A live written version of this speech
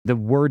The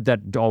word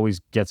that always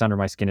gets under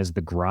my skin is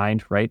the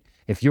grind, right?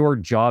 If your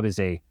job is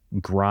a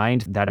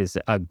grind, that is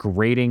a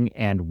grating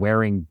and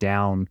wearing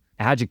down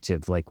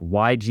adjective. Like,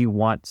 why do you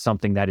want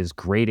something that is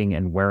grating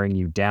and wearing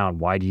you down?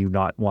 Why do you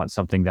not want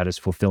something that is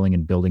fulfilling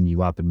and building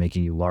you up and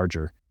making you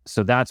larger?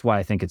 So that's why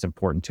I think it's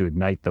important to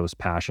ignite those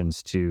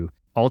passions to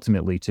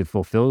ultimately to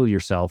fulfill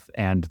yourself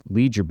and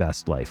lead your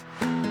best life.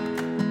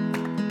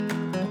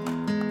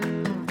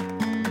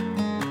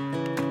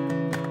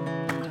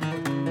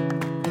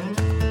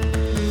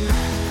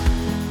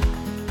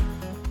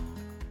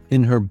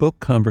 In her book,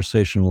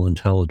 Conversational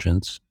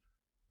Intelligence,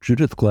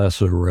 Judith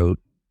Glaser wrote,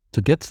 "To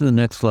get to the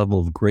next level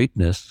of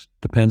greatness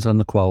depends on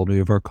the quality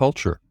of our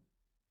culture,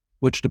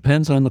 which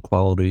depends on the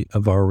quality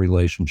of our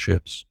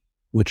relationships,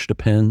 which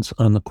depends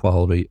on the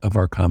quality of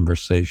our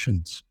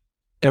conversations.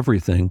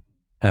 Everything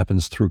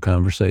happens through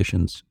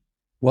conversations."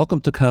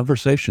 Welcome to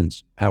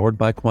Conversations, powered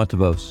by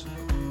Quantivos.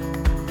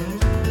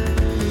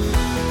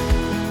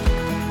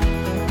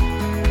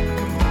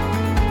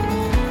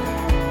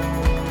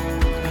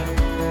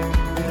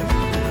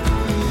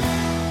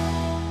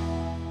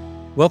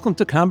 Welcome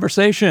to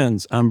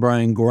Conversations. I'm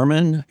Brian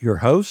Gorman, your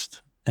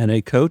host and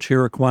a coach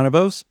here at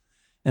Quantivos.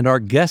 And our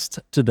guest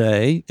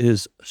today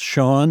is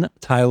Sean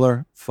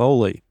Tyler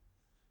Foley.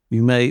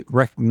 You may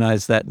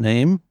recognize that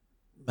name,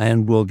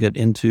 and we'll get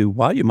into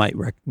why you might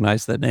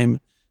recognize that name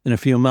in a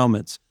few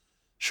moments.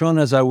 Sean,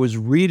 as I was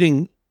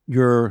reading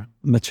your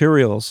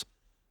materials,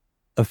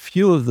 a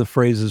few of the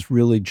phrases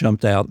really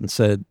jumped out and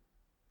said,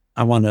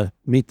 I want to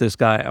meet this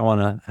guy. I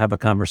want to have a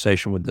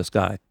conversation with this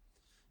guy.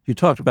 You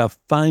talked about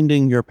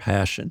finding your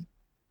passion.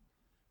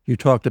 You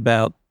talked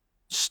about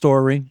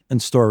story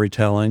and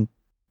storytelling.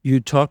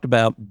 You talked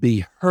about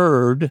be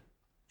heard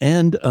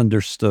and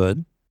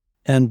understood.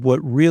 And what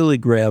really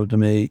grabbed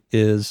me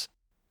is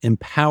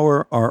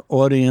empower our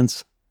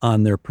audience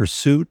on their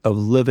pursuit of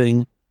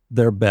living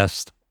their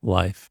best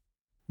life.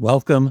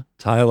 Welcome,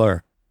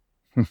 Tyler.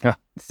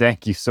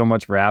 Thank you so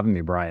much for having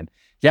me, Brian.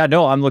 Yeah,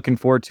 no, I'm looking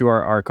forward to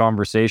our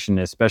conversation,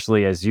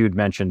 especially as you'd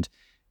mentioned,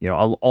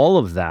 all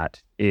of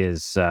that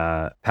is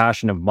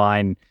passion of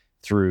mine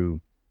through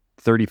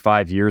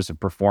 35 years of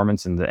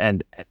performance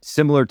and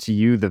similar to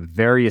you, the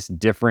various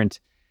different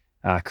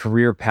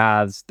career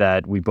paths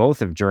that we both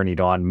have journeyed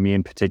on. Me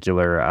in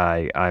particular,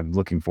 I'm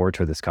looking forward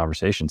to this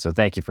conversation. So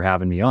thank you for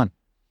having me on.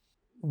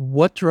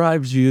 What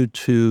drives you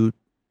to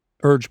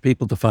urge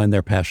people to find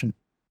their passion?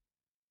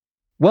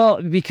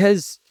 Well,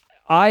 because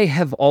I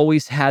have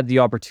always had the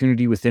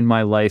opportunity within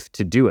my life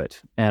to do it.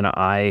 And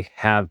I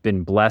have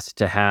been blessed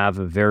to have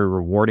a very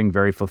rewarding,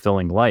 very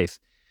fulfilling life.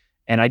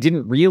 And I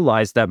didn't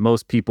realize that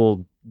most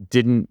people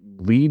didn't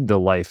lead the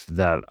life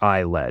that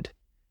I led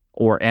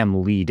or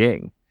am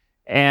leading.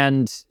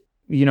 And,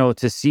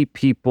 to see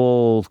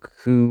people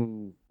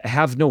who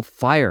have no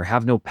fire,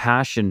 have no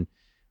passion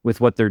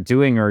with what they're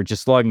doing or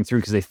just slogging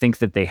through because they think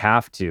that they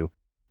have to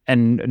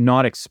and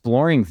not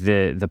exploring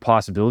the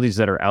possibilities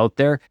that are out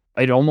there,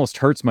 it almost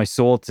hurts my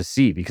soul to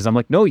see because I'm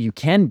like, no, you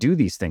can do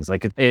these things.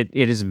 Like it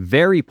is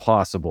very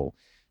possible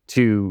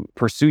to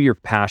pursue your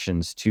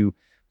passions, to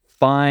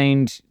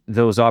find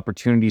those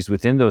opportunities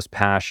within those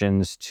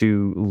passions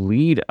to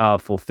lead a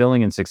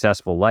fulfilling and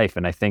successful life.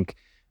 And I think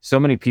so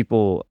many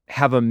people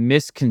have a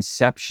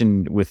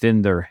misconception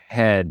within their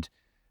head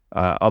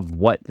of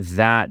what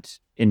that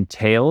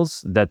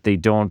entails that they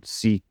don't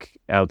seek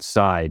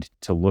outside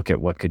to look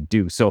at what could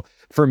do. So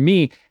for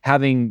me,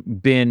 having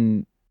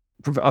been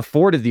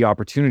afforded the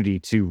opportunity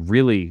to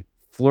really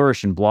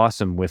flourish and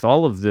blossom with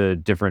all of the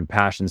different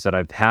passions that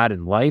I've had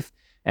in life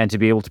and to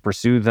be able to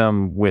pursue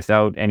them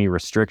without any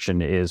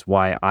restriction is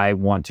why I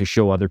want to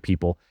show other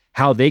people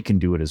how they can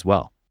do it as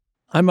well.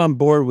 I'm on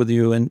board with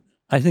you. And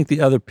I think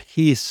the other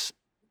piece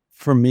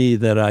for me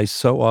that I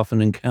so often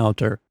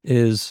encounter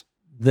is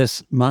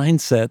this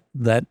mindset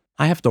that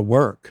I have to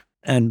work.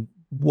 And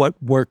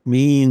what work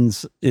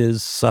means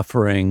is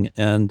suffering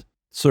and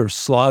sort of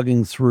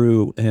slogging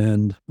through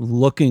and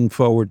looking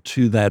forward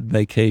to that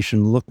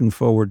vacation, looking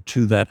forward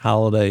to that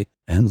holiday,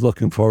 and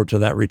looking forward to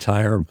that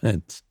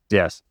retirement.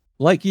 Yes.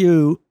 Like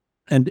you,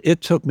 and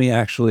it took me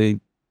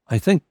actually, I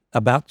think,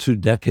 about 2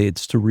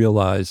 decades to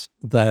realize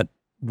that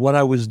what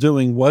I was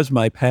doing was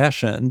my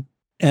passion,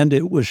 and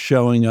it was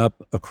showing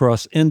up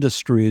across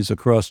industries,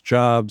 across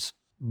jobs,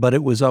 but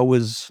it was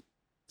always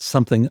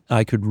something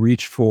I could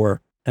reach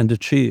for and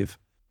achieve.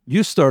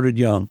 You started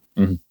young.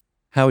 Mm-hmm.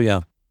 How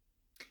young?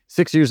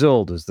 6 years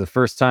old was the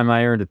first time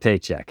I earned a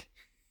paycheck,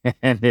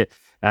 and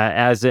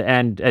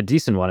a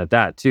decent one at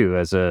that too.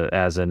 As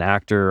an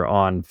actor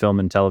on film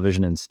and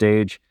television and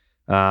stage,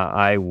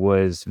 I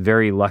was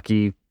very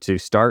lucky to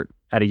start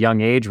at a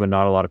young age when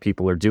not a lot of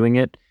people are doing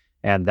it,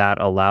 and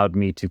that allowed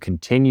me to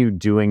continue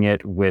doing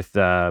it with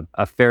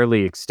a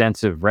fairly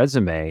extensive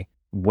resume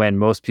when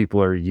most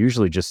people are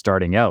usually just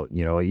starting out.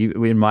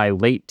 In my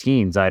late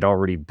teens, I'd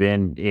already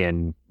been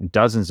in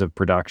dozens of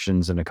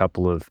productions and a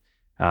couple of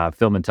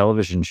film and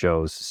television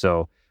shows.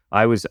 So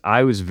I was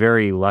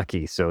very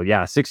lucky. So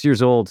yeah, 6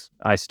 years old,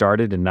 I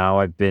started, and now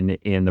I've been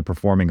in the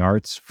performing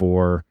arts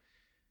for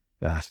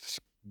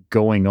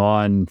going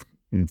on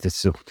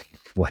this,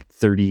 what,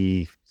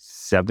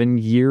 37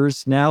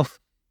 years now?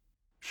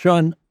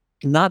 Sean,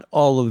 not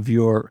all of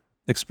your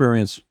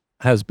experience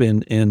has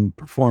been in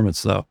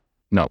performance, though.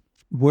 No.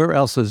 Where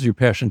else has your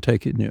passion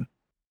taken you?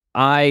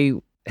 I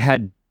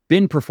had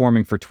been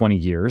performing for 20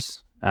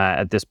 years.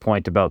 At this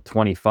point, about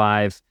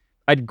 25.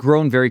 I'd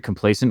grown very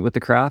complacent with the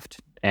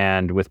craft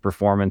and with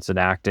performance and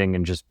acting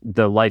and just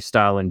the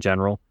lifestyle in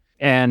general.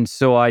 And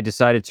so I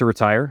decided to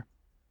retire.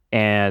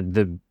 And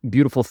the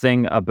beautiful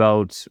thing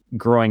about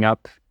growing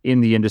up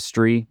in the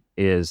industry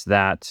is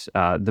that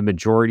the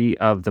majority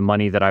of the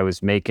money that I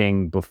was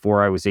making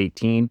before I was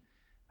 18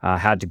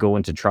 had to go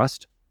into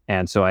trust.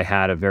 And so I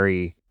had a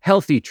very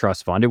healthy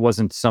trust fund. It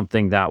wasn't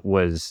something that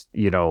was,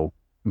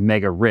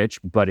 mega rich,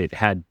 but it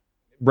had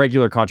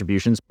regular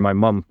contributions. My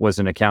mom was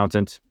an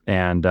accountant,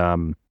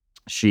 and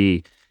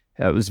she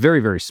was very,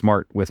 very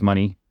smart with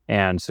money.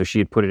 And so she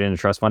had put it in a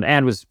trust fund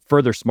and was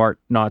further smart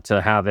not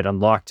to have it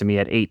unlocked to me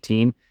at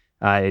 18.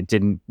 It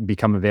didn't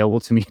become available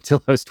to me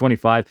until I was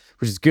 25,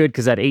 which is good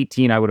because at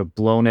 18, I would have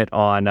blown it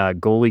on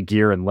goalie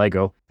gear and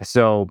Lego.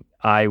 So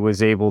I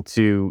was able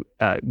to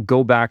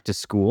go back to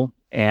school,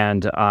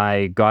 and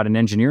I got an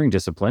engineering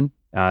discipline,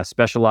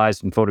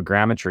 specialized in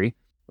photogrammetry.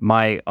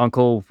 My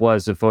uncle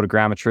was a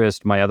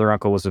photogrammetrist. My other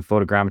uncle was a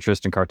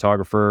photogrammetrist and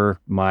cartographer.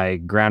 My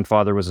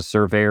grandfather was a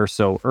surveyor.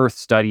 So earth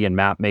study and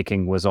map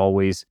making was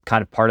always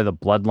kind of part of the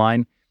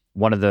bloodline.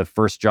 One of the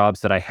first jobs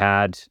that I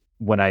had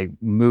when I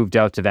moved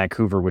out to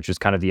Vancouver, which is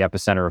kind of the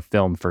epicenter of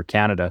film for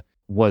Canada,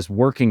 was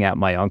working at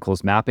my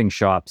uncle's mapping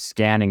shop,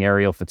 scanning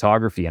aerial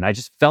photography. And I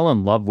just fell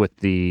in love with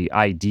the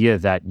idea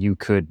that you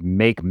could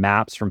make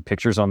maps from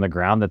pictures on the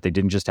ground, that they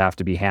didn't just have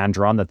to be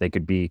hand-drawn, that they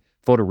could be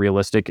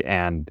photorealistic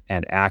and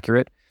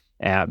accurate.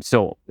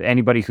 So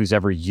anybody who's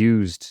ever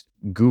used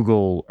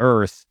Google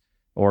Earth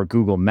or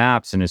Google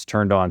Maps and has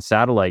turned on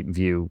satellite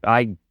view,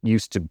 I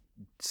used to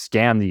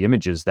scan the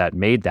images that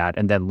made that.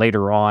 And then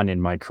later on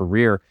in my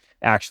career,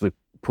 actually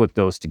put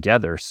those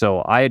together.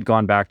 So I had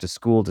gone back to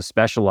school to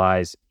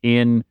specialize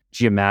in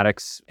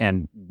geomatics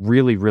and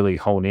really, really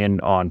hone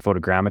in on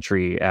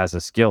photogrammetry as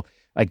a skill.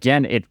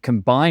 Again, it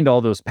combined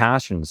all those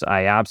passions.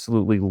 I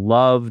absolutely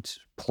loved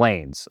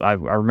planes. I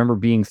remember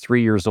being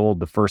 3 years old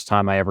the first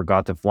time I ever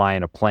got to fly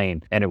in a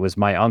plane, and it was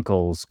my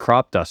uncle's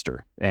crop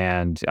duster.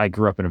 And I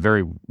grew up in a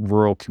very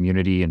rural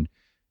community, and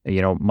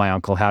my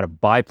uncle had a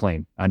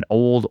biplane, an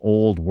old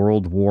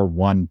World War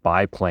I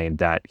biplane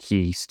that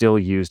he still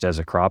used as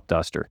a crop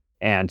duster.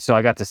 And so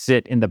I got to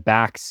sit in the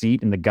back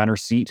seat, in the gunner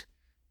seat,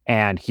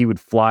 and he would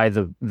fly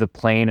the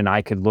plane, and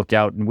I could look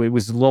out. And it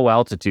was low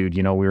altitude.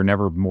 We were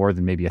never more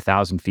than maybe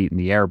 1,000 feet in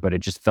the air, but it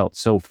just felt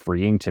so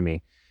freeing to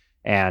me.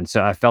 And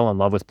so I fell in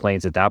love with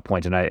planes at that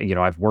point. And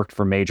I've worked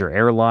for major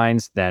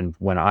airlines. Then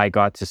when I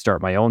got to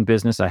start my own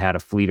business, I had a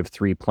fleet of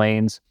 3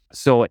 planes.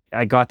 So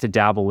I got to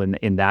dabble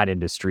in that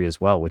industry as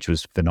well, which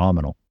was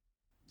phenomenal.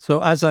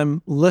 So as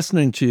I'm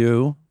listening to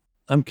you,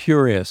 I'm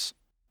curious,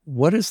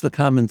 what is the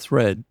common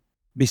thread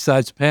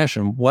besides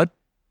passion? What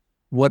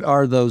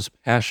are those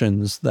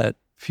passions that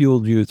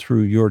fueled you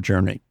through your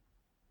journey?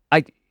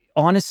 I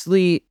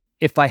honestly,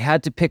 if I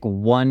had to pick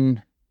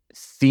one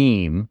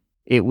theme,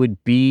 it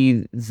would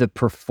be the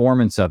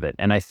performance of it.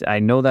 And I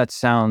know that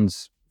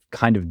sounds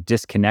kind of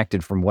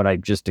disconnected from what I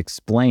just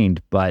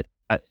explained, but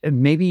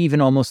maybe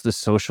even almost the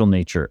social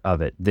nature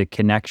of it, the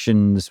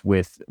connections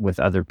with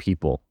other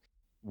people.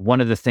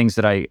 One of the things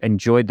that I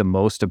enjoyed the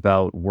most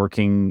about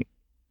working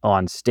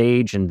on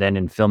stage and then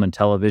in film and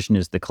television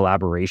is the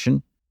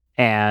collaboration.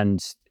 And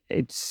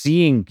it's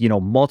seeing,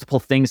 multiple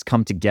things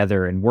come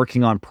together and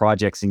working on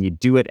projects, and you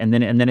do it, and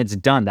then it's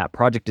done. That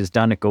project is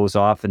done, it goes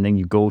off, and then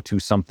you go to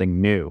something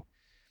new.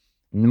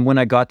 And when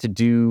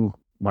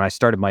I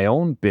started my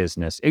own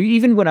business,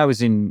 even when I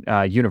was in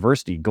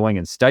university going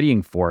and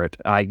studying for it,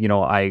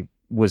 I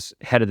was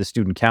head of the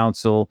student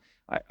council.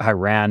 I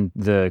ran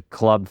the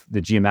club,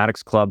 the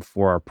geomatics club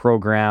for our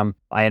program.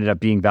 I ended up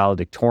being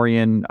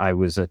valedictorian. I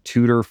was a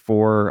tutor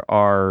for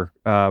our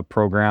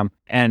program.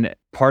 And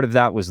part of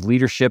that was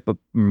leadership, but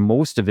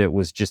most of it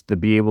was just to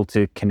be able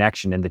to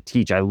connection and to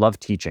teach. I love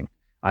teaching.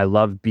 I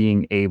love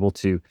being able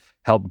to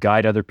help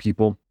guide other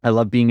people. I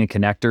love being a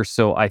connector.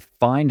 So I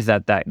find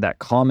that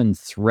common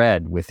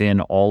thread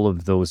within all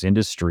of those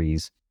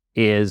industries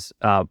is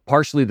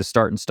partially the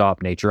start and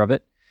stop nature of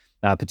it.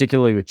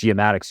 Particularly with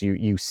geomatics,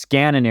 you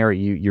scan an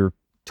area, you're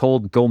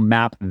told go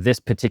map this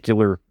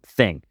particular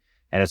thing,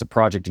 and as a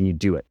project, and you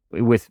do it.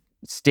 With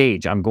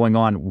stage,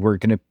 we're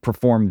going to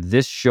perform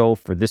this show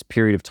for this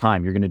period of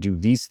time. You're going to do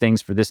these things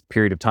for this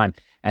period of time,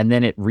 and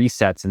then it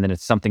resets, and then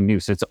it's something new.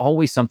 So it's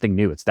always something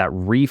new. It's that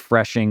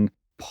refreshing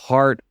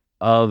part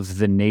of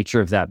the nature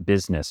of that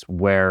business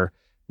where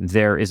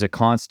there is a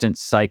constant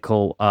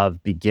cycle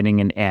of beginning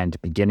and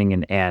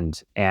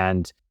end,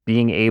 and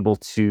being able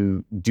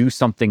to do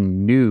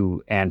something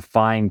new and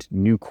find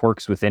new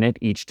quirks within it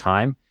each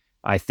time,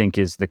 I think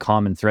is the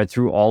common thread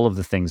through all of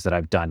the things that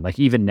I've done. Like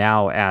even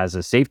now as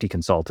a safety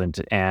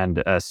consultant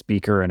and a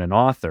speaker and an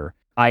author,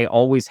 I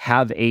always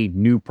have a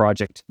new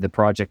project. The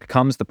project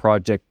comes, the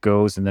project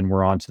goes, and then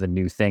we're on to the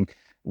new thing.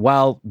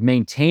 while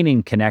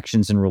maintaining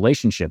connections and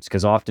relationships.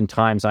 Because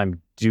oftentimes I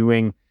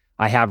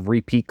have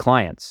repeat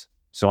clients.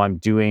 So I'm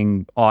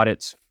doing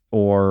audits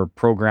or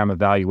program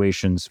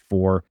evaluations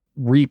for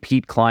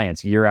repeat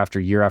clients year after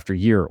year after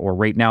year. Or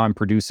right now I'm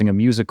producing a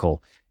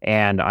musical,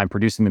 and I'm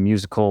producing the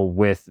musical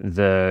with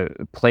the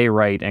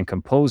playwright and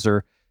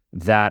composer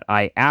that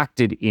I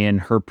acted in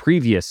her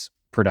previous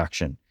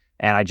production.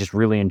 And I just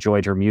really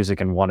enjoyed her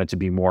music and wanted to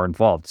be more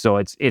involved. So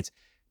it's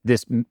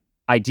this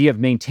idea of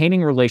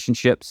maintaining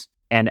relationships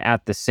and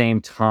at the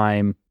same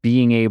time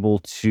being able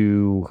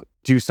to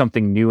do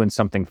something new and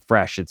something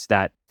fresh. It's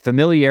that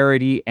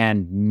familiarity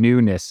and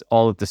newness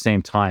all at the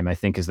same time, I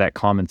think, is that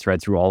common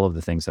thread through all of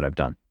the things that I've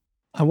done.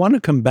 I want to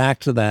come back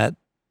to that,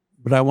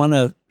 but I want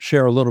to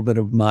share a little bit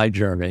of my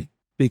journey,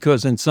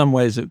 because in some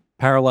ways it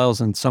parallels,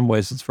 in some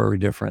ways it's very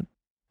different.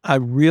 I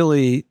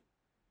really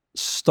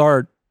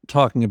start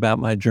talking about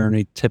my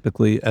journey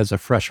typically as a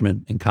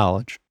freshman in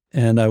college.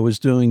 And I was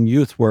doing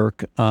youth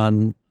work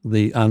on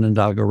the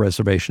Onondaga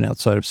Reservation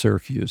outside of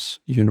Syracuse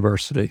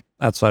University,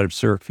 outside of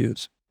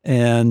Syracuse.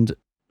 And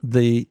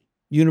the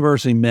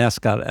university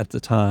mascot at the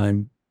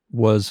time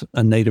was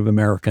a Native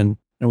American.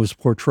 It was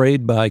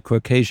portrayed by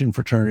Caucasian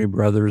fraternity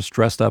brothers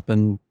dressed up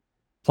and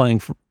playing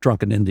for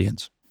drunken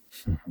Indians.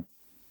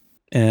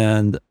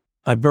 And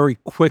I very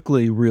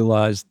quickly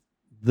realized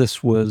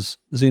this was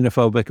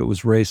xenophobic. It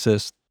was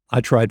racist. I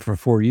tried for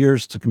 4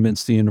 years to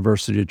convince the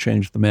university to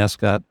change the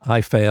mascot.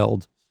 I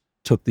failed.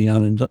 Took the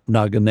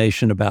Onondaga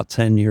Nation about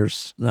 10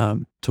 years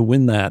to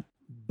win that.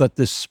 But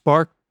this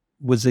spark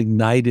was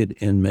ignited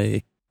in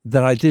me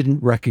that I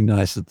didn't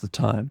recognize at the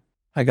time.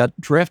 I got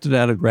drafted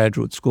out of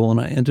graduate school and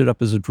I ended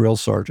up as a drill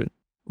sergeant.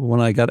 When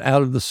I got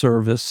out of the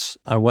service,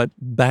 I went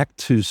back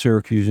to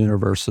Syracuse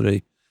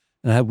University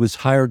and I was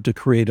hired to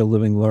create a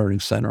living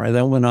learning center. I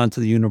then went on to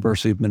the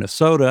University of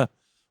Minnesota,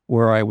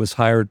 where I was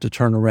hired to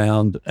turn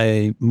around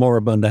a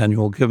moribund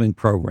annual giving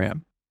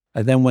program.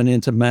 I then went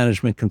into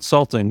management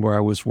consulting, where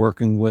I was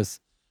working with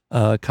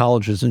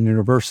colleges and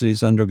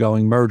universities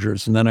undergoing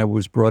mergers. And then I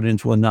was brought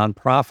into a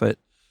nonprofit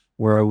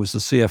where I was the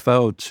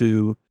CFO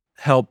to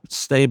help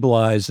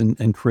stabilize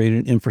and create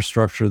an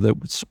infrastructure that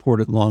would support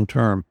it long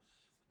term,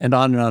 and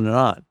on and on and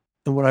on.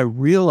 And what I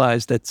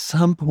realized at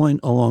some point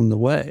along the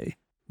way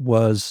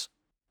was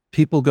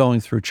people going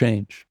through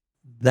change.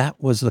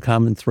 That was the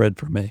common thread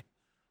for me.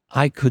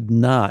 I could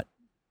not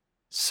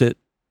sit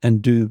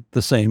and do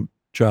the same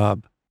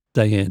job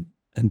day in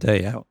and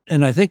day out.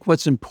 And I think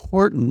what's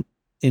important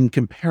in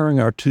comparing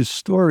our two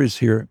stories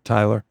here,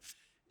 Tyler,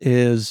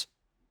 is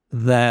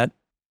that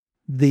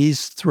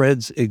these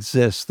threads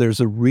exist.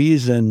 There's a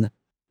reason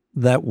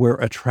that we're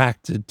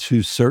attracted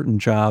to certain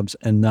jobs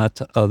and not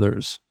to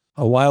others.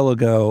 A while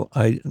ago,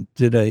 I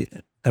did a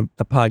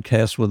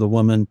podcast with a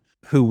woman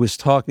who was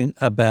talking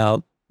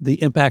about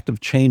the impact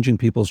of changing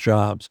people's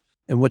jobs.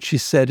 And what she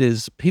said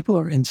is people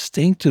are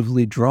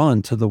instinctively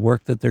drawn to the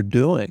work that they're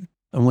doing.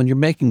 And when you're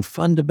making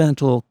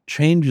fundamental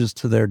changes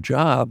to their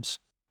jobs,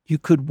 you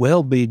could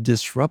well be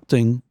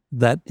disrupting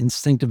that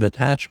instinctive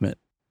attachment.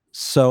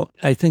 So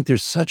I think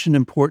there's such an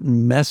important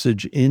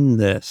message in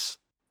this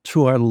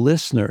to our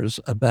listeners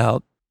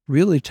about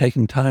really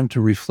taking time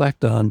to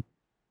reflect on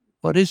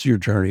what is your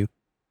journey?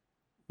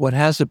 What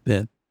has it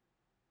been?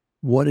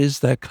 What is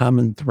that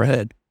common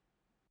thread?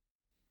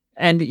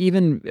 And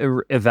even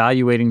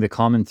evaluating the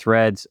common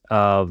threads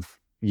of,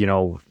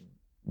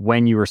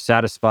 when you were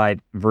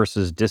satisfied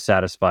versus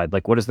dissatisfied.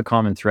 Like, what is the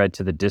common thread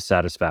to the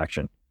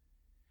dissatisfaction?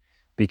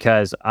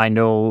 Because I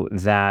know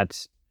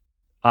that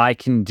I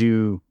can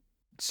do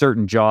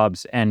certain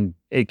jobs and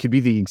it could be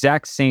the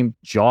exact same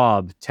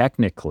job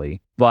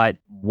technically, but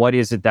what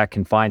is it that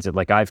confines it?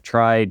 Like, I've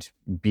tried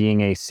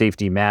being a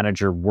safety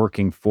manager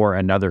working for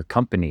another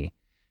company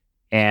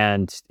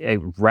and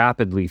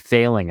rapidly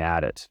failing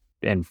at it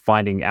and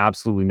finding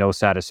absolutely no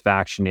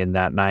satisfaction in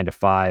that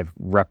 9-to-5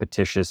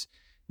 repetitious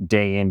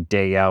day in,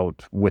 day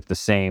out with the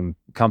same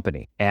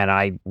company. And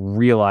I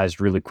realized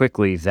really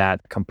quickly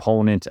that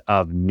component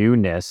of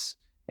newness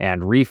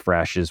and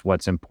refresh is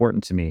what's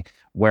important to me,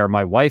 where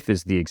my wife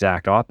is the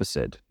exact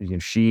opposite.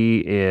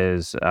 She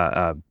is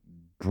a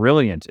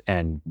brilliant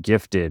and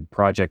gifted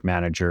project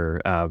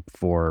manager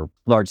for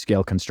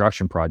large-scale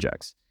construction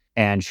projects.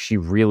 And she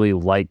really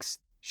likes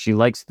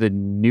the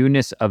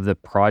newness of the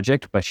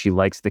project, but she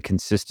likes the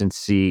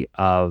consistency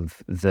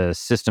of the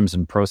systems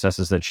and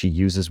processes that she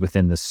uses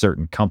within this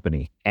certain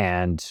company.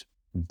 And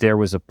there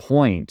was a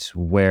point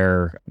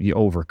where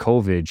over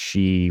COVID,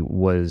 she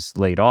was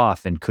laid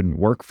off and couldn't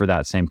work for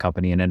that same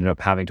company and ended up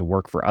having to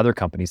work for other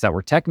companies that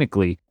were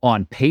technically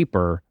on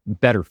paper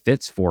better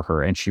fits for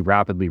her. And she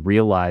rapidly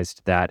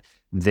realized that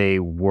they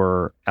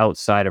were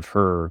outside of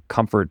her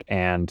comfort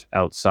and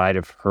outside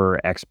of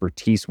her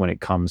expertise when it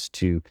comes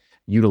to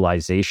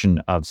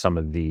utilization of some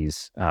of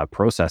these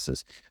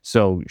processes.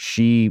 So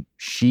she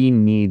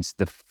needs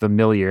the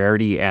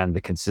familiarity and the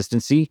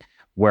consistency,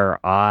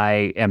 where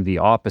I am the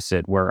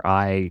opposite, where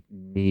I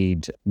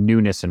need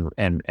newness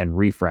and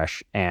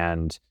refresh,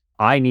 and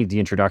I need the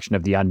introduction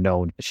of the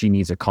unknown. She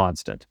needs a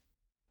constant.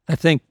 I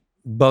think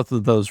both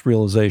of those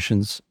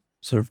realizations,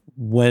 sort of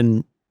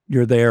when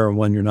you're there and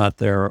when you're not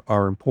there,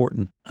 are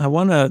important. I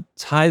want to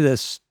tie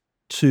this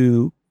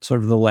to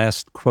sort of the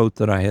last quote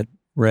that I had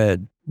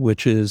read,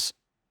 which is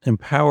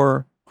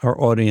empower our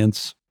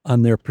audience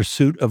on their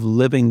pursuit of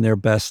living their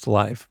best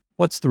life.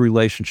 What's the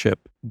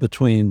relationship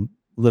between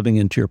living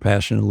into your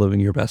passion and living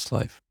your best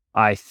life?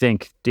 I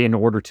think in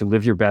order to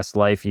live your best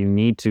life, you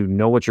need to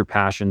know what your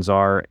passions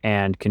are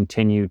and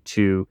continue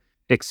to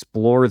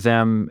explore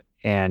them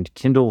and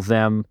kindle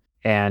them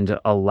and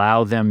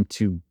allow them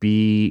to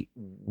be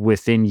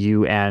within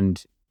you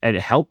and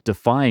help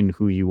define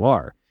who you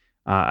are.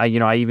 I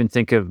even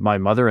think of my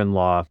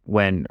mother-in-law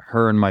when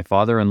her and my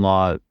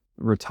father-in-law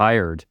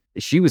retired.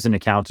 She was an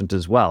accountant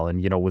as well,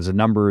 and was a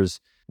numbers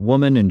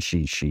woman, and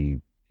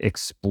she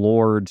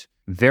explored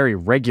very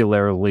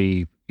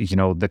regularly,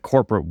 the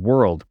corporate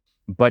world.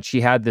 But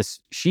she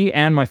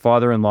and my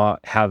father-in-law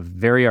have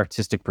very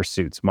artistic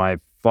pursuits. My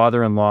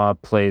father-in-law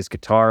plays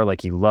guitar,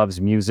 like he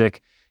loves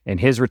music. In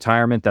his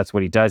retirement, that's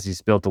what he does.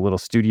 He's built a little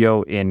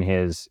studio in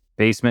his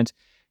basement,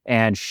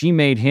 and she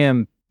made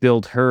him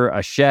build her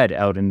a shed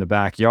out in the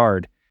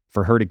backyard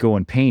for her to go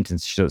and paint.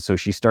 And so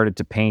she started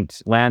to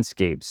paint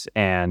landscapes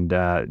and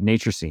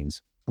nature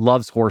scenes.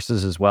 Loves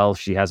horses as well.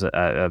 She has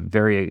a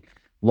very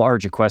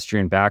large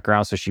equestrian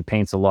background, so she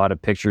paints a lot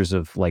of pictures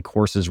of like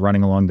horses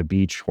running along the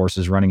beach,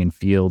 horses running in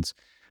fields,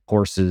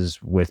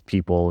 horses with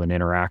people and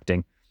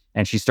interacting.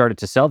 And she started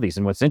to sell these.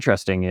 And what's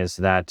interesting is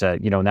that,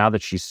 now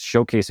that she's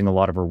showcasing a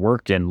lot of her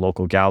work in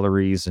local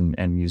galleries and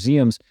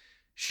museums,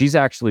 she's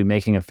actually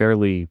making a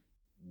fairly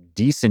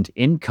decent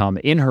income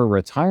in her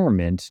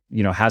retirement,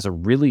 has a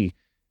really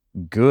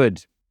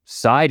good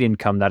side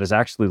income that is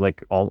actually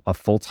like a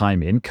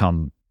full-time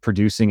income,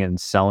 producing and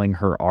selling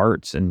her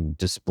art and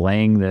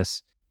displaying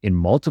this in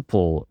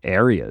multiple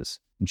areas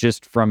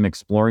just from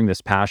exploring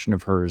this passion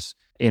of hers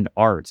in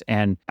art.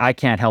 And I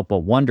can't help but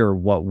wonder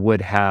what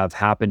would have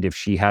happened if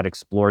she had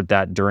explored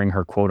that during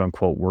her quote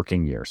unquote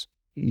working years.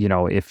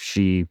 If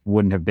she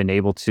wouldn't have been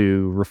able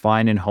to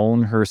refine and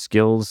hone her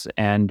skills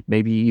and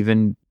maybe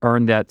even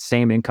earn that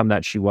same income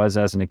that she was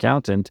as an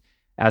accountant,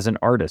 as an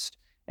artist,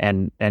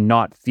 and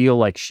not feel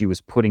like she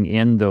was putting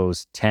in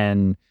those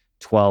 10,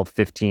 12,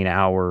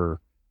 15-hour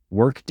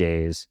work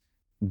days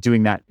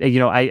doing that.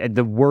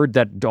 The word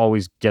that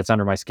always gets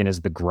under my skin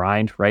is the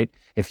grind, right?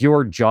 If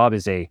your job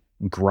is a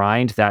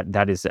grind,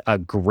 that is a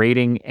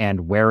grating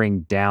and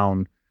wearing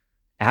down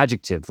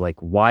adjective. Like,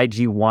 why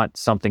do you want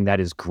something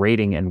that is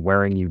grating and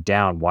wearing you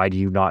down? Why do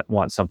you not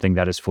want something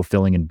that is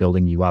fulfilling and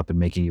building you up and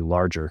making you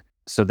larger?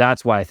 So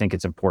that's why I think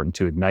it's important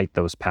to ignite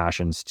those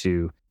passions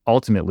to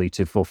ultimately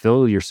to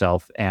fulfill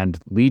yourself and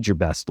lead your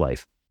best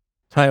life.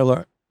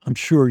 Tyler, I'm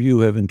sure you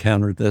have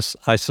encountered this.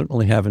 I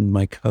certainly have in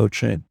my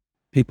coaching.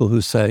 People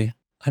who say,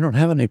 I don't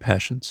have any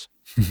passions.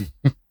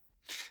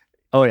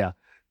 Oh, yeah.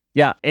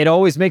 Yeah, it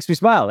always makes me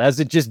smile, as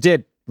it just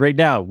did right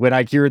now when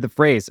I hear the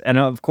phrase. And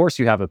of course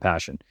you have a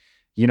passion.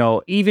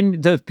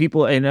 Even the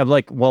people, and I'm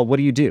like, well, what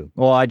do you do?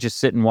 Well, I just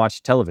sit and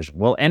watch television.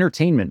 Well,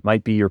 entertainment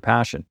might be your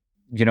passion.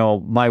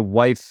 My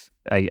wife,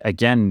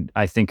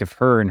 I think of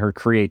her and her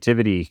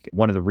creativity.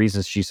 One of the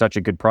reasons she's such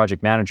a good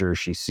project manager,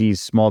 she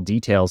sees small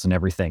details and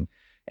everything.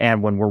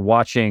 And when we're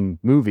watching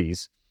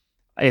movies,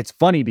 it's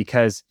funny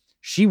because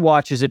she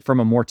watches it from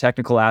a more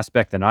technical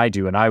aspect than I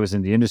do. And I was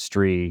in the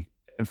industry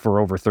for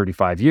over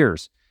 35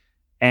 years.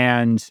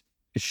 And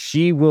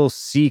she will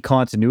see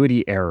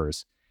continuity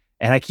errors.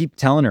 And I keep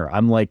telling her,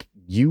 I'm like,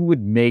 you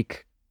would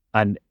make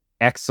an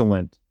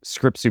excellent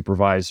script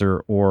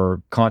supervisor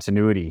or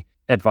continuity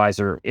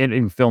advisor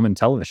in film and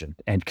television.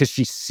 And because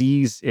she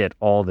sees it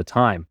all the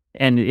time.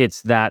 And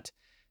it's that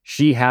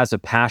she has a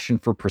passion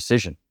for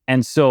precision.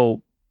 And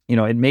so,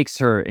 it makes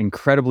her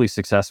incredibly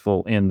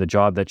successful in the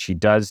job that she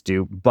does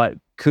do, but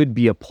could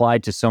be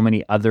applied to so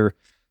many other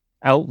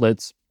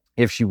outlets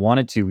if she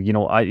wanted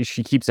to.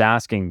 She keeps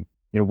asking,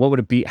 what would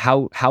it be?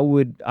 How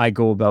would I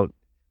go about,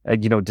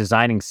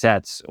 designing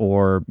sets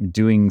or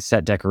doing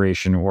set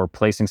decoration or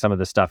placing some of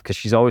this stuff? Because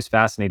she's always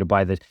fascinated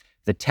by the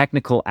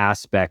technical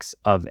aspects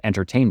of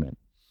entertainment.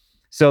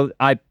 So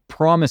I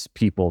promise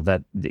people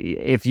that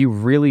if you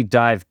really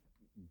dive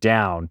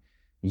down,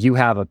 you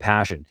have a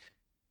passion.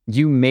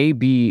 You may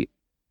be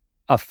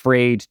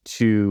afraid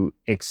to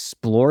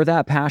explore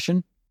that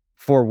passion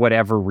for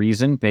whatever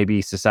reason.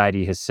 Maybe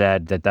society has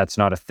said that that's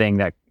not a thing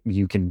that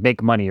you can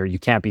make money, or you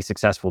can't be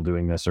successful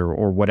doing this,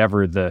 or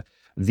whatever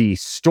the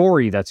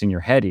story that's in your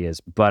head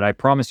is. But I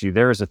promise you,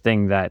 there is a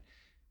thing that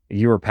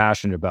you're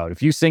passionate about.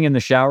 If you sing in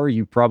the shower,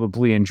 you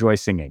probably enjoy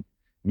singing.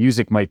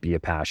 Music might be a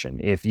passion.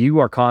 If you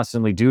are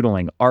constantly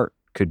doodling, art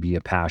could be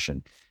a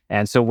passion.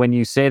 And so when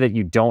you say that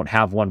you don't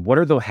have one, what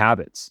are the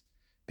habits?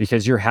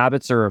 Because your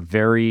habits are a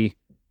very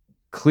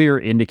clear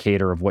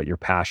indicator of what your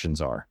passions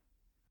are.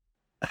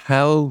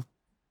 How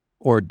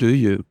or do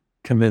you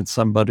convince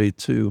somebody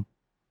to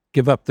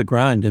give up the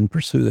grind and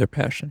pursue their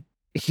passion?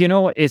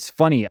 It's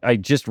funny. I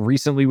just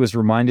recently was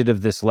reminded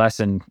of this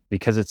lesson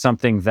because it's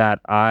something that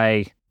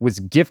I was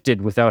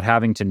gifted without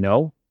having to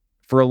know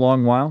for a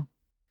long while.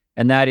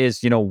 And that is,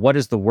 what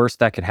is the worst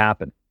that could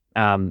happen?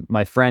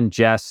 My friend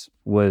Jess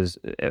was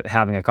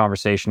having a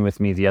conversation with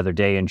me the other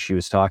day, and she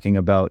was talking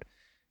about,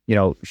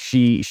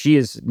 she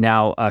is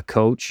now a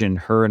coach, and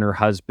her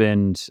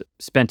husband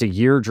spent a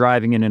year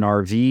driving in an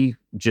RV,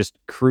 just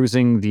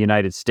cruising the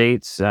United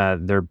States.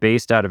 They're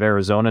based out of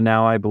Arizona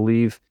now, I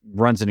believe.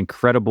 Runs an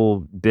incredible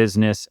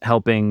business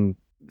helping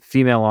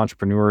female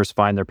entrepreneurs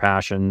find their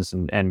passions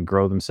and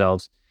grow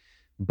themselves.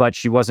 But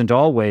she wasn't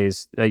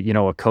always,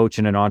 a coach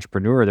and an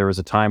entrepreneur. There was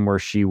a time where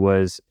she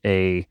was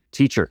a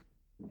teacher,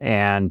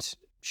 and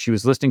she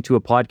was listening to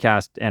a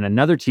podcast, and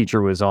another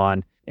teacher was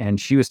on,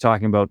 and she was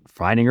talking about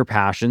finding her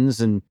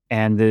passions. And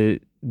the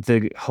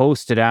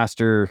host had asked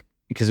her,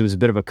 because it was a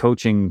bit of a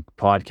coaching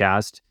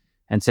podcast,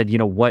 and said,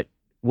 what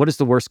is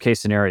the worst case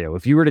scenario?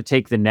 If you were to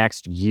take the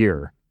next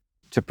year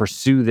to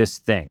pursue this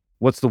thing,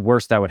 what's the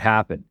worst that would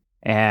happen?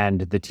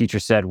 And the teacher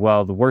said,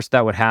 well, the worst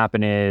that would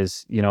happen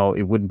is,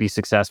 it wouldn't be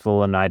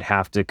successful and I'd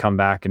have to come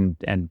back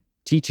and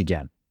teach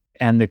again.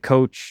 And the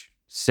coach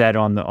said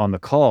on the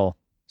call,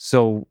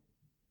 so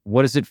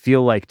what does it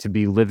feel like to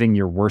be living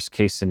your worst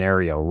case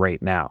scenario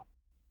right now?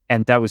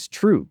 And that was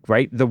true,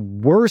 right? The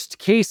worst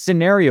case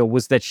scenario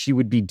was that she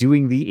would be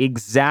doing the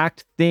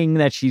exact thing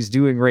that she's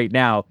doing right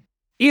now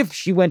if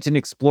she went and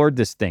explored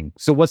this thing.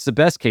 So what's the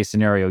best case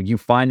scenario? You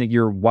find that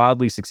you're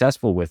wildly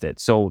successful with it.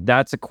 So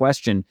that's a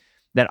question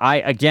that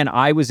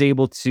I was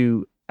able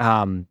to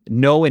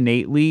know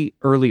innately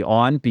early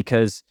on,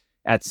 because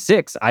at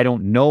 6, I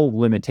don't know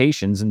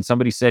limitations. And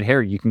somebody said,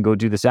 "Here, you can go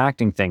do this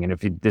acting thing. And if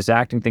this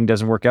acting thing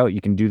doesn't work out,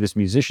 you can do this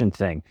musician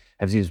thing.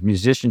 If this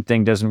musician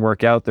thing doesn't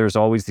work out, there's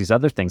always these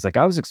other things." Like,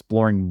 I was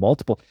exploring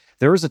multiple.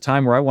 There was a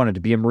time where I wanted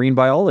to be a marine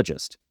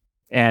biologist.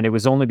 And it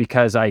was only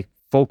because I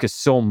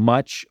focused so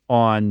much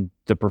on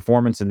the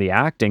performance and the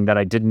acting that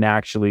I didn't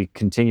actually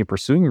continue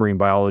pursuing marine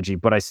biology,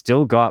 but I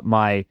still got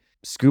my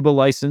scuba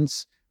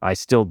license. I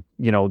still,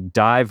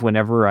 dive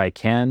whenever I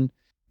can.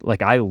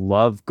 Like, I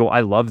love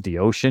the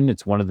ocean.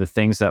 It's one of the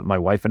things that my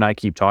wife and I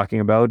keep talking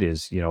about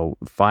is,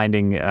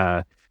 finding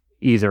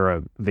either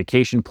a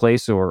vacation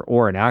place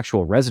or an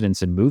actual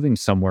residence and moving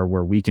somewhere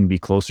where we can be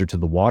closer to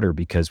the water,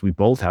 because we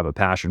both have a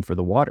passion for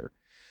the water.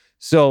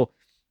 So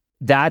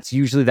that's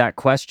usually that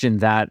question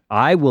that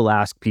I will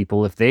ask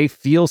people if they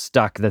feel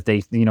stuck, that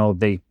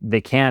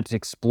they can't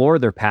explore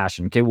their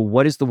passion. Okay, well,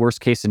 what is the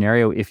worst case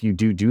scenario if you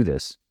do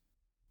this?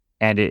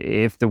 And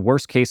if the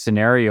worst case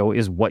scenario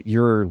is what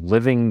you're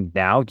living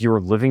now, you're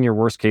living your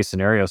worst case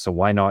scenario. So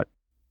why not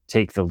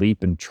take the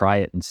leap and try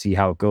it and see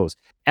how it goes?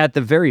 At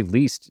the very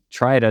least,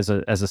 try it as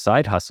a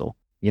side hustle.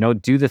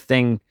 Do the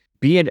thing.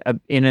 Be an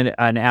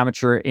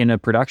amateur in a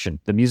production.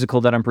 The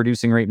musical that I'm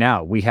producing right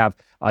now, we have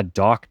a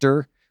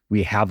doctor,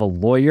 we have a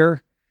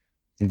lawyer.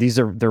 These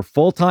are their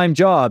full-time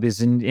job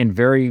is in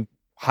very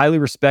highly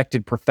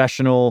respected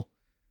professional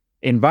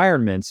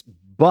environments,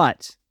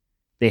 but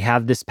they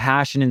have this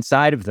passion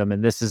inside of them,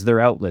 and this is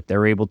their outlet.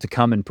 They're able to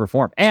come and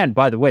perform. And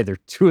by the way, they're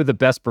two of the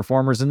best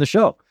performers in the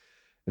show.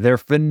 They're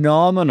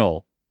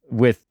phenomenal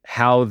with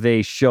how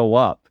they show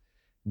up,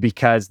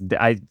 because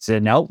it's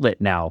an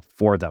outlet now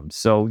for them.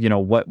 So,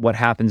 what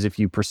happens if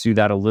you pursue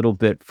that a little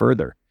bit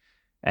further?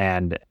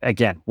 And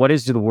again, what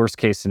is the worst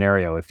case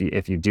scenario if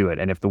you do it?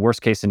 And if the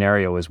worst case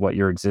scenario is what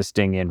you're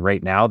existing in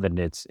right now, then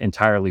it's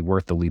entirely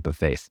worth the leap of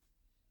faith.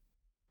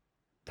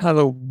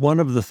 Tyler, one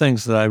of the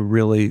things that I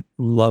really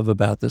love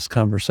about this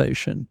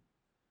conversation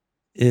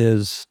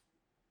is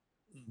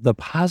the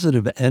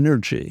positive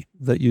energy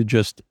that you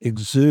just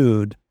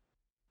exude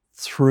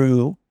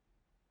through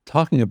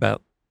talking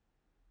about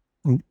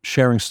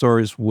sharing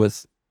stories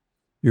with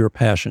your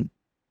passion,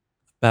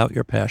 about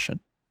your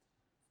passion.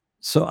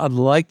 So I'd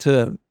like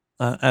to,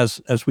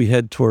 as we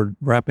head toward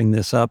wrapping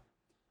this up,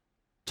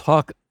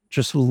 talk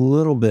just a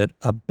little bit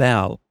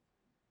about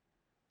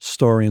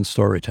story and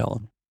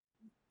storytelling.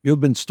 You've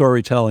been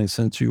storytelling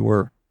since you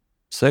were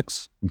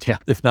 6,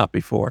 if not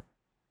before.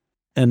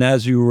 And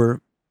as you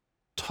were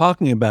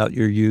talking about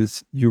your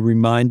youth, you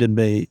reminded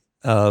me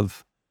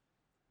of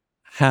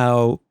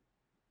how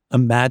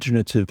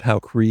imaginative, how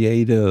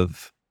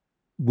creative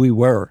we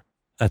were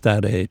at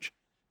that age,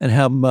 and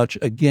how much,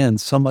 again,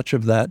 so much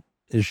of that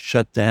is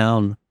shut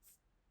down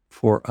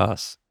for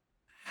us.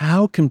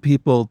 How can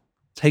people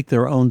take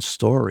their own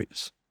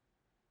stories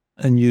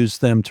and use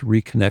them to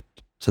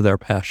reconnect to their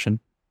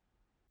passion?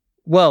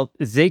 Well,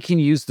 they can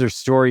use their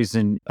stories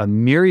in a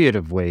myriad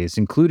of ways,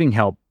 including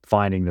help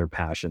finding their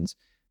passions.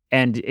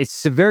 And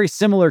it's very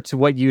similar to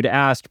what you'd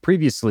asked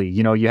previously.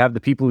 You have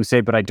the people who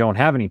say, "But I don't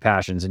have any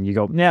passions." And you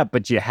go, "Yeah,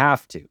 but you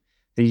have to.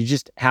 You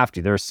just have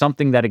to. There's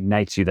something that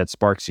ignites you, that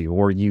sparks you,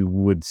 or you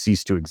would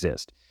cease to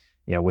exist."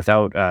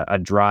 Without a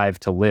drive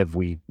to live,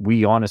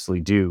 we honestly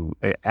do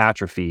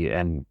atrophy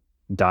and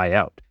die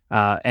out.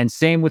 And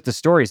same with the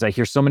stories. I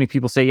hear so many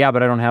people say, "Yeah,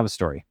 but I don't have a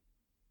story."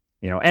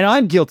 And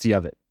I'm guilty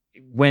of it.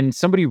 When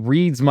somebody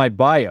reads my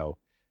bio,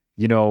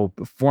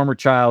 former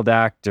child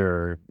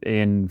actor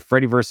in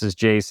Freddy vs.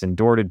 Jason,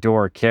 Door to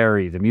Door,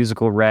 Carrie, the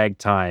musical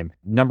Ragtime,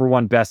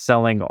 #1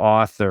 best-selling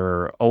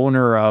author,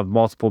 owner of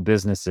multiple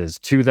businesses,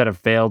 2 that have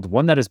failed,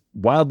 1 that is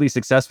wildly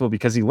successful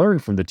because he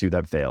learned from the 2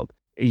 that failed.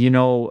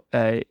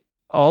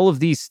 all of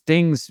these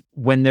things,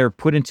 when they're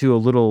put into a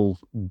little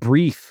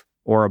brief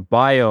or a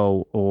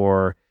bio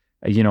or,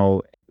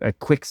 a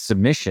quick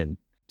submission,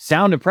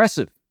 sound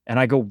impressive. And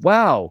I go,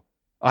 wow,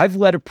 I've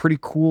led a pretty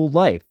cool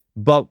life.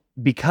 But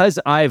because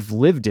I've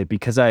lived it,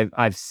 because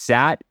I've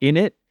sat in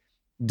it,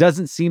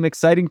 doesn't seem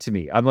exciting to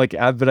me. I'm like,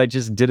 but I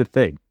just did a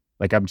thing.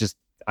 Like I'm just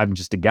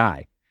a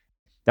guy.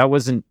 That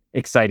wasn't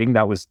exciting.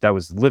 That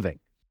was living.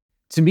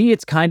 To me,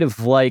 it's kind of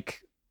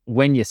like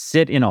when you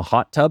sit in a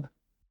hot tub.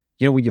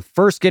 When you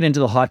first get into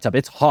the hot tub,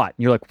 it's hot.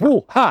 And you're like,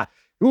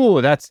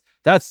 whoa,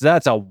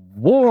 that's a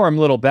warm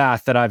little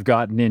bath that I've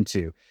gotten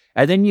into.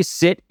 And then you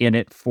sit in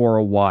it for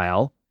a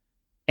while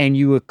and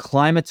you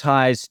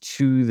acclimatize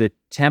to the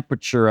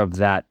temperature of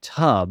that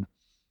tub,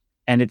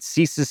 and it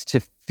ceases to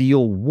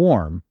feel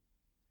warm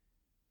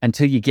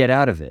until you get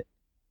out of it.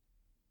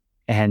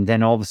 And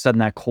then all of a sudden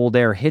that cold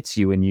air hits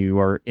you and you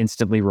are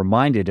instantly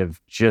reminded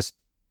of just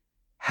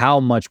how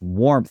much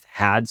warmth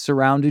had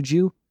surrounded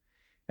you.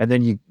 And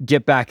then you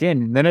get back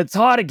in and then it's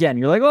hot again.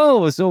 You're like,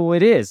 oh, so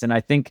it is. And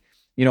I think,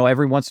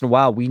 every once in a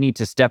while we need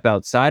to step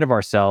outside of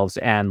ourselves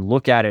and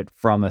look at it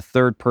from a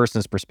third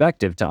person's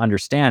perspective to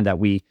understand that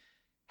we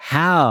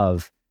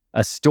have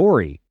a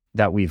story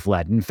that we've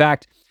led. In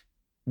fact,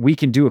 we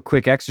can do a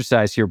quick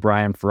exercise here,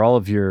 Brian, for all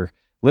of your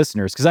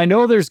listeners, because I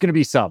know there's going to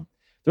be some.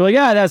 They're like,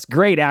 yeah, that's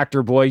great,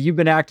 actor boy. You've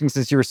been acting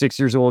since you were 6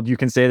 years old. You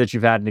can say that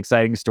you've had an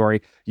exciting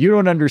story. You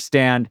don't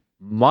understand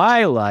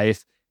my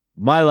life.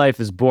 My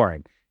life is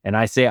boring. And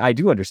I say, I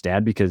do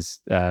understand because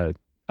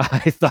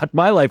I thought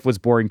my life was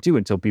boring too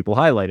until people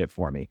highlight it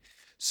for me.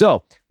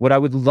 So what I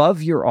would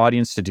love your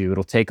audience to do,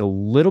 it'll take a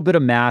little bit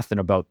of math in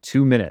about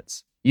 2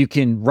 minutes. You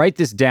can write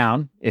this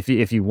down if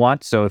you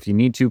want. So if you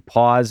need to,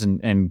 pause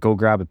and go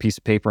grab a piece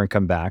of paper and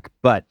come back.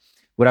 But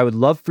what I would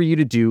love for you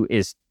to do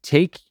is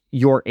take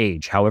your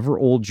age, however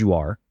old you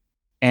are,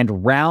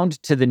 and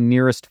round to the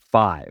nearest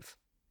 5.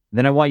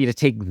 Then I want you to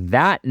take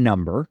that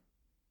number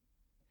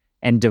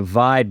and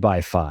divide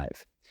by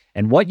 5.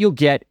 And what you'll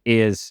get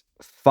is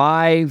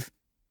 5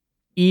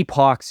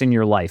 epochs in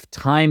your life,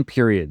 time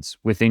periods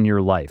within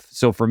your life.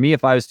 So for me,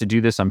 if I was to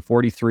do this, I'm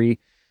 43,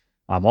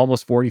 I'm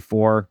almost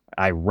 44.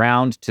 I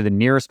round to the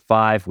nearest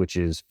 5, which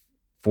is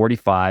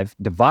 45,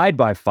 divide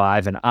by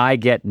 5, and I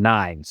get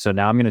 9. So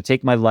now I'm going to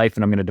take my life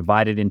and I'm going to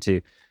divide it into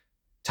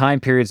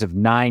time periods of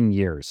 9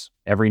 years,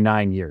 every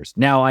 9 years.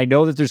 Now, I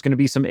know that there's going to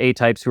be some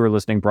A-types who are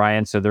listening,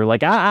 Brian, so they're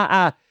like,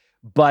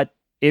 But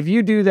if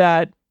you do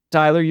that,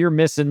 Tyler, you're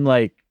missing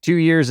like 2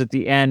 years at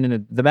the end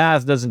and the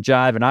math doesn't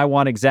jive, and I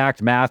want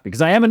exact math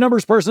because I am a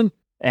numbers person.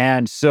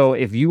 And so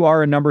if you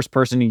are a numbers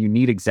person and you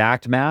need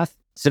exact math,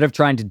 instead of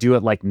trying to do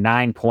it like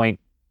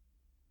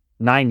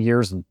 9.9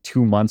 years and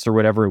 2 months or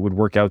whatever it would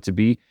work out to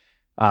be,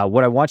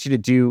 what I want you to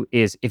do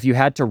is if you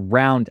had to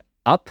round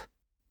up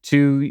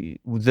to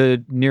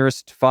the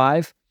nearest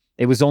 5,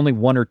 it was only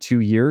 1 or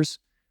 2 years.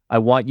 I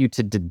want you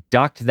to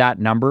deduct that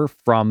number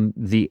from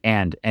the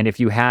end. And if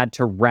you had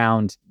to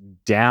round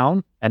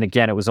down, and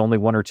again, it was only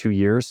 1 or 2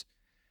 years,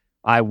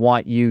 I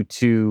want you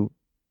to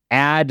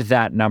add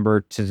that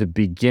number to the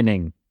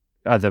beginning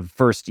of the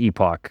first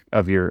epoch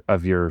of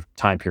your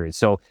time period.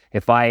 So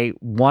if I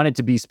wanted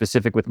to be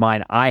specific with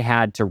mine, I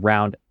had to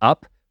round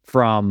up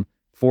from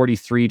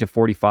 43 to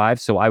 45.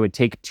 So I would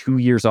take 2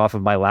 years off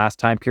of my last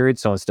time period.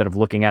 So instead of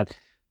looking at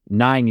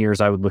 9 years,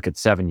 I would look at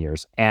 7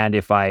 years. And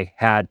if I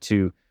had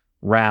to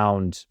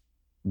round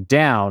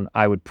down,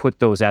 I would put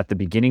those at the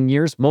beginning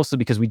years, mostly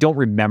because we don't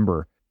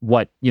remember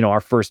what,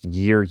 our first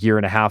year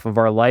and a half of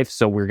our life.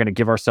 So we're going to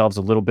give ourselves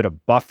a little bit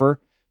of buffer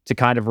to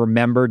kind of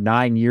remember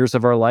 9 years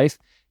of our life.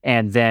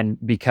 And then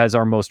because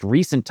our most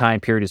recent time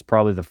period is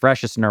probably the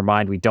freshest in our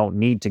mind, we don't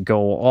need to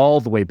go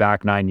all the way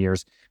back 9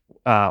 years,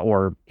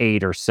 or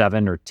 8 or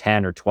 7 or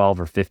 10 or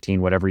 12 or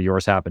 15, whatever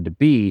yours happen to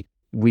be.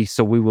 We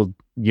will,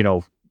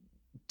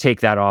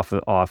 take that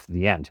off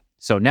the end.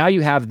 So now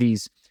you have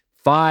these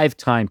 5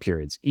 time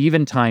periods,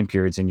 even time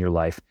periods in your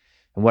life.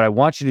 And what I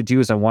want you to do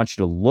is I want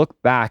you to look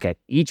back at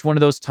each one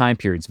of those time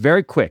periods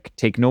very quick.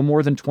 Take no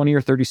more than 20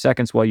 or 30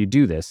 seconds while you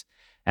do this.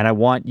 And I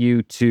want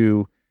you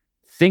to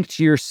think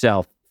to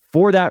yourself,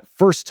 for that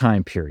first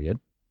time period,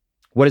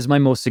 what is my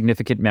most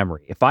significant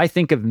memory? If I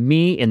think of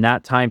me in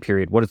that time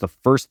period, what is the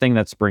first thing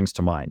that springs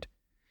to mind?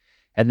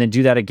 And then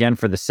do that again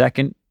for the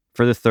second,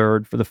 for the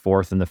third, for the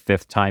fourth, and the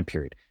 5th time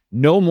period.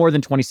 No more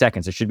than 20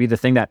 seconds. It should be the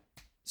thing that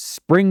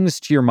springs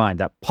to your mind,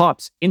 that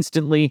pops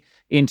instantly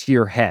into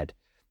your head.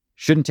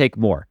 Shouldn't take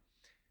more.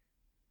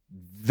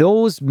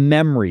 Those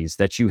memories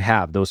that you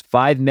have, those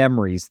 5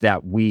 memories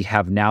that we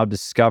have now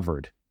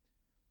discovered,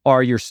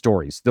 are your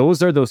stories.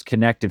 Those are those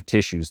connective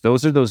tissues.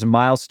 Those are those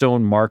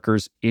milestone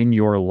markers in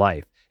your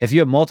life. If you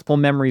have multiple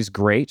memories,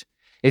 great.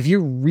 If you're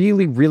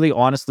really, really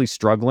honestly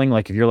struggling,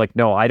 like if you're like,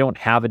 no, I don't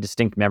have a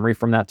distinct memory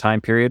from that time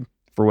period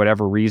for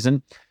whatever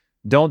reason,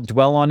 don't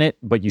dwell on it,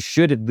 but you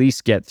should at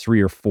least get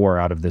 3 or 4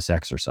 out of this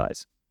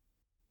exercise.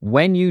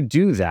 When you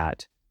do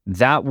that,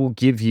 that will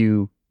give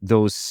you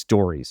those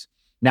stories.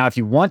 Now, if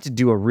you want to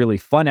do a really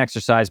fun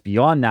exercise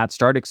beyond that,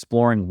 start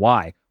exploring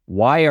why.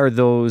 Why are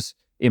those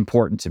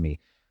important to me?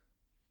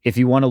 If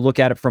you want to look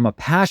at it from a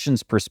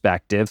passions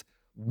perspective,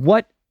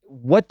 what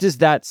does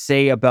that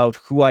say about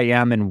who I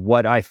am and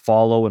what I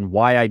follow and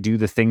why I do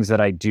the things that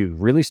I do?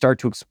 Really start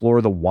to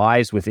explore the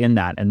whys within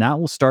that. And that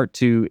will start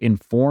to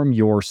inform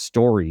your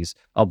stories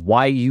of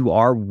why you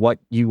are what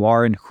you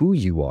are and who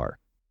you are.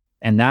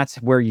 And that's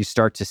where you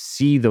start to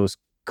see those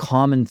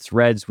common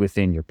threads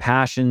within your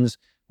passions,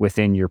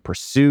 within your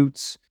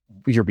pursuits,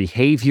 your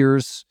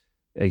behaviors,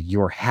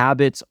 your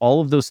habits.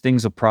 All of those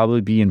things will probably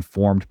be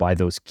informed by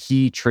those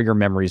key trigger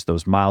memories,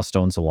 those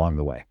milestones along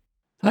the way.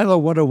 Tyler,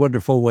 what a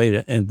wonderful way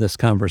to end this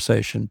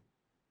conversation.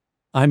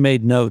 I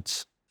made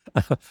notes.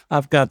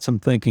 I've got some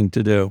thinking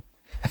to do.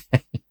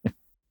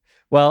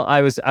 Well,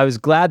 I was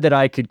glad that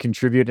I could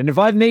contribute. And if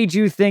I've made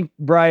you think,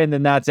 Brian,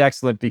 then that's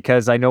excellent,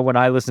 because I know when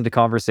I listen to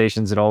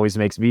conversations, it always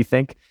makes me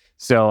think.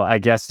 So I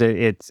guess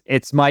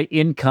it's my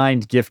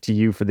in-kind gift to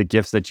you for the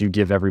gifts that you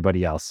give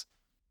everybody else.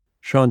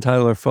 Sean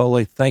Tyler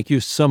Foley, thank you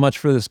so much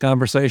for this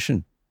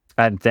conversation.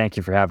 And thank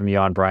you for having me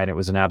on, Brian. It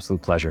was an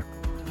absolute pleasure.